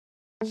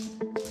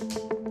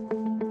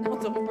No,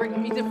 don't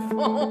bring me the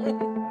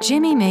phone.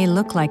 Jimmy may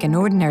look like an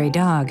ordinary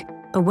dog,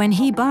 but when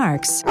he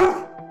barks,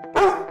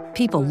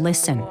 people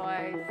listen.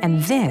 And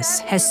this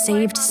has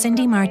saved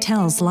Cindy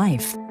Martell's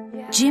life.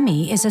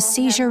 Jimmy is a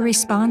seizure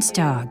response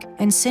dog,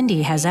 and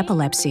Cindy has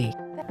epilepsy.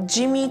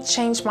 Jimmy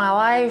changed my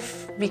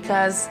life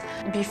because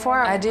before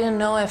I didn't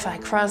know if I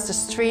cross the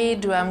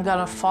street, I'm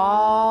gonna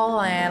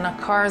fall and a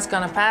car is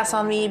gonna pass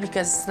on me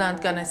because it's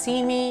not gonna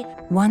see me.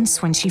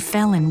 Once when she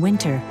fell in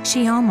winter,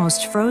 she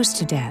almost froze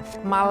to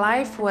death. My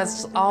life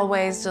was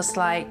always just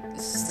like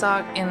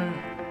stuck in,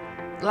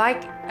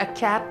 like a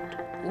cat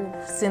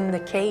who's in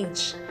the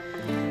cage.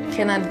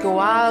 Cannot go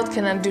out,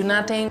 cannot do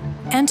nothing.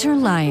 Enter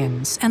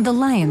Lions and the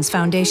Lions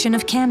Foundation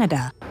of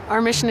Canada.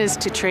 Our mission is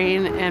to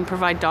train and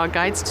provide dog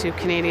guides to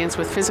Canadians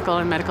with physical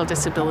and medical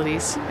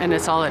disabilities, and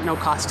it's all at no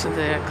cost to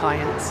the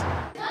clients.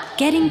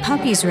 Getting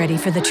puppies ready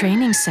for the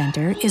training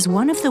center is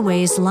one of the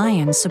ways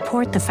Lions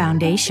support the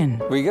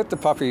foundation. We get the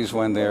puppies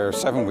when they're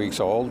 7 weeks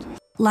old.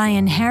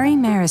 Lion Harry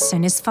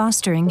Marison is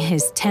fostering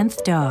his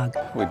 10th dog.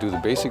 We do the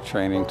basic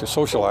training to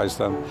socialize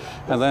them,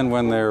 and then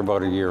when they're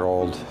about a year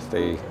old,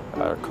 they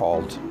are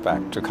called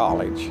back to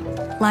college.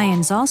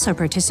 Lions also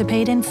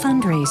participate in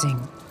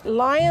fundraising.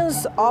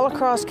 Lions all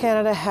across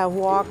Canada have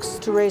walks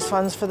to raise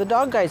funds for the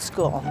dog guide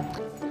school.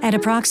 At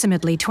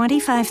approximately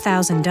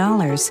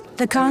 $25,000,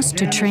 the cost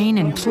to train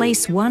and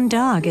place one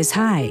dog is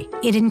high.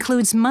 It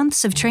includes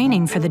months of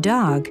training for the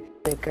dog.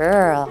 Good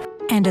girl.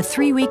 And a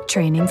 3-week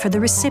training for the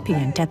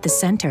recipient at the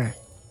center.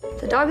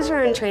 The dogs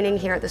are in training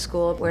here at the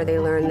school where they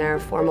learn their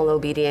formal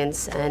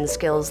obedience and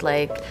skills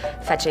like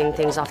fetching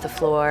things off the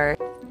floor,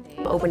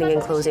 opening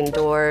and closing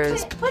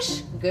doors.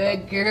 Push.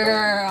 Good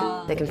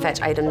girl. They can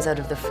fetch items out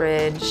of the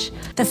fridge.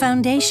 The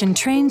foundation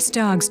trains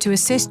dogs to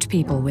assist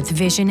people with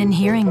vision and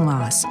hearing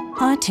loss,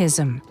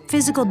 autism,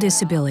 physical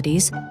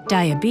disabilities,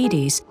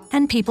 diabetes,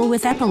 and people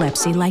with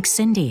epilepsy like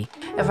Cindy.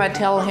 If I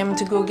tell him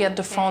to go get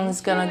the phone, he's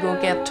gonna go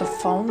get the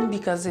phone,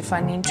 because if I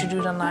need to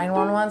do the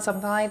 911,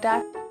 something like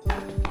that.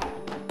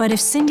 But if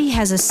Cindy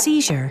has a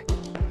seizure,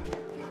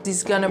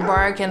 he's gonna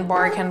bark and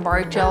bark and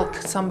bark till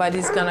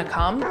somebody's gonna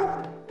come.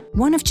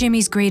 One of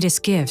Jimmy's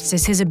greatest gifts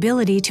is his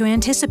ability to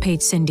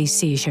anticipate Cindy's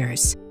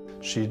seizures.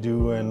 She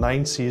do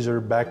 9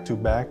 seizures back to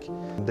back.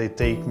 They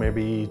take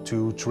maybe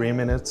 2-3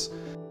 minutes.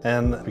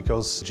 And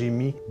because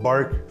Jimmy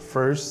bark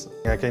first,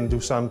 I can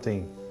do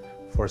something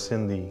for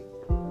Cindy.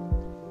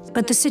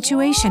 But the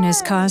situation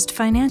has caused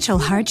financial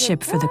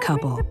hardship for the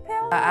couple.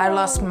 I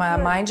lost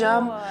my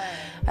job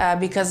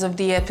because of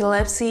the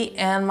epilepsy,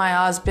 and my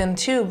husband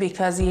too,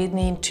 because he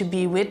needed to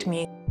be with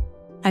me.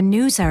 A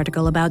news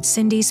article about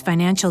Cindy's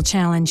financial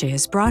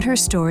challenges brought her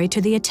story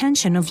to the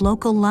attention of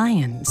local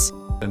Lions.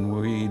 And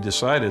we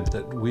decided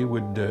that we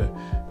would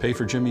pay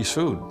for Jimmy's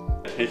food.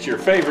 It's your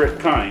favorite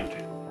kind.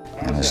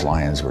 And as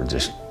Lions, we're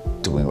just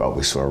doing what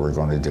we swore we're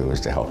going to do,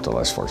 is to help the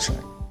less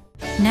fortunate.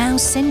 Now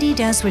Cindy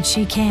does what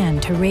she can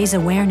to raise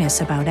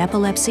awareness about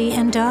epilepsy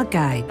and dog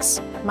guides.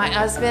 My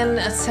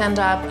husband sent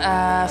up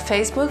a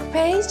Facebook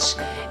page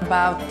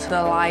about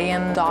the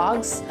lion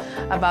dogs,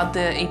 about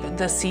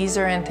the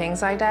seizure and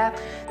things like that.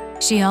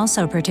 She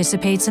also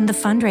participates in the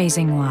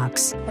fundraising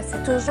walks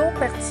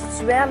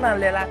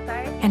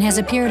and has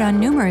appeared on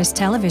numerous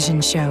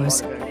television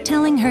shows,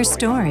 telling her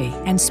story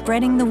and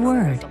spreading the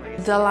word.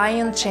 The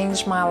lion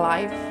changed my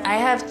life. I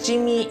have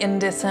Jimmy in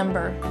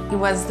December. He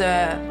was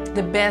the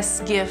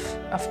best gift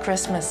of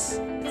Christmas.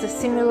 It's a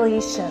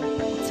simulation.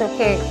 It's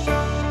okay.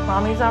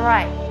 Mommy's all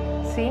right.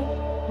 See?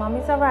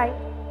 Mommy's all right.